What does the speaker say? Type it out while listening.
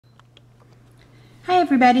Hi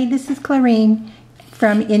everybody, this is Clarine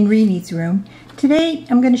from In Reenie's Room. Today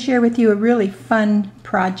I'm going to share with you a really fun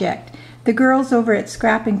project. The girls over at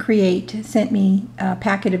Scrap and Create sent me a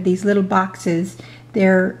packet of these little boxes.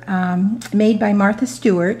 They're made by Martha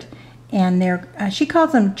Stewart, and she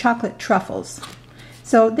calls them chocolate truffles.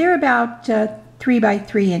 So they're about 3 by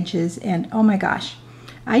 3 inches, and oh my gosh,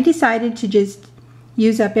 I decided to just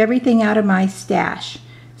use up everything out of my stash.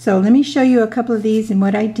 So let me show you a couple of these and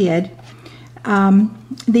what I did.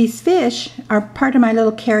 These fish are part of my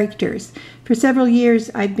little characters. For several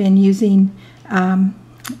years I've been using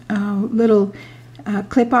little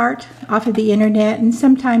clip art off of the internet, and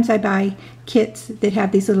sometimes I buy kits that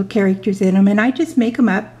have these little characters in them, and I just make them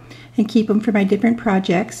up and keep them for my different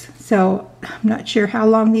projects. So I'm not sure how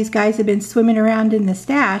long these guys have been swimming around in the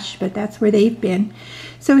stash, but that's where they've been.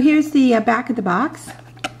 So here's the back of the box.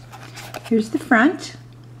 Here's the front,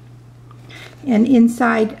 and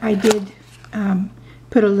inside I did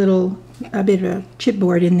put a bit of a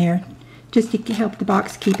chipboard in there just to help the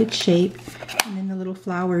box keep its shape, and then the little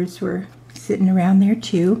flowers were sitting around there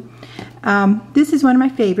too. This is one of my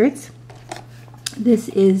favorites. This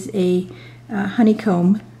is a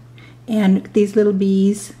honeycomb, and these little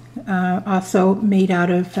bees also made out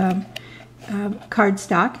of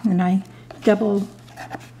cardstock, and I double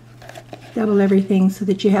everything so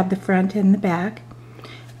that you have the front and the back.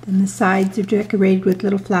 Then the sides are decorated with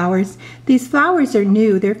little flowers. These flowers are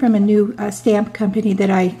new. They're from a new stamp company that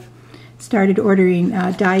I started ordering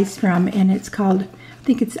dies from, and it's called, I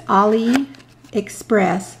think it's Ali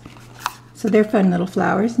Express. So they're fun little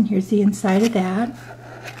flowers, and here's the inside of that.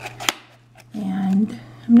 And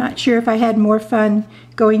I'm not sure if I had more fun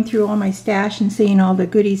going through all my stash and seeing all the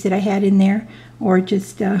goodies that I had in there, or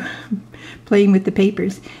just playing with the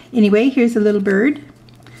papers. Anyway, here's a little bird,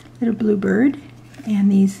 little blue bird.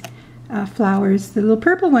 And these flowers, the little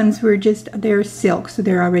purple ones they're silk, so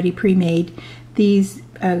they're already pre-made. These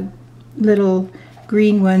little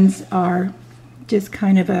green ones are just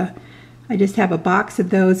kind of I just have a box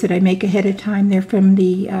of those that I make ahead of time. They're from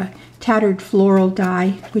the Tattered Floral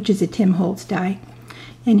die, which is a Tim Holtz die.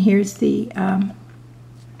 And here's the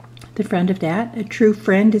front of that. A true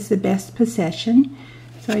friend is the best possession.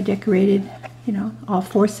 So I decorated, all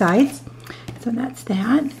 4 sides. So that's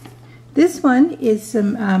that. This one is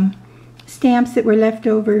some stamps that were left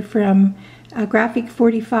over from Graphic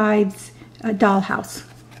 45's dollhouse,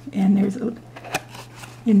 and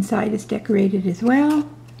inside is decorated as well.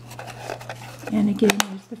 And again,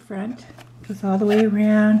 there's the front, goes all the way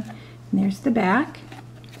around, and there's the back.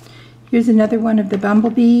 Here's another one of the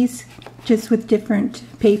bumblebees, just with different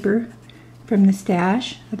paper from the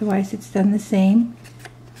stash. Otherwise, it's done the same.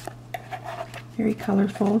 Very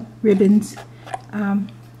colorful ribbons.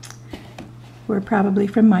 Were probably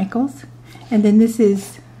from Michael's. And then this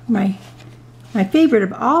is my favorite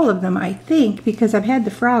of all of them, I think, because I've had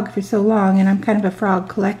the frog for so long, and I'm kind of a frog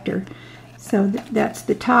collector. So that's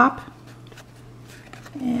the top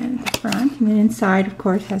and the front, and then inside, of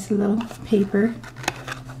course, has a little paper,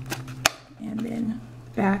 and then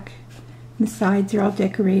back and the sides are all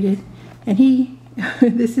decorated. And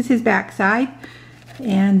this is his back side,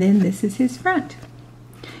 and then this is his front.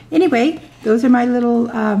 Anyway, those are my little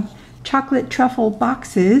chocolate truffle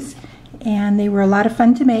boxes, and they were a lot of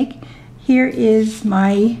fun to make. Here is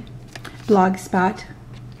my blog spot.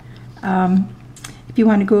 If you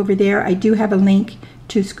want to go over there, I do have a link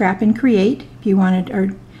to Scrap and Create if you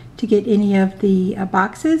wanted to get any of the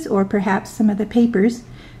boxes, or perhaps some of the papers.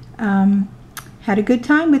 Had a good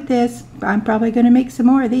time with this. I'm probably going to make some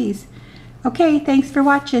more of these. Okay, thanks for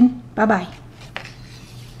watching. Bye-bye.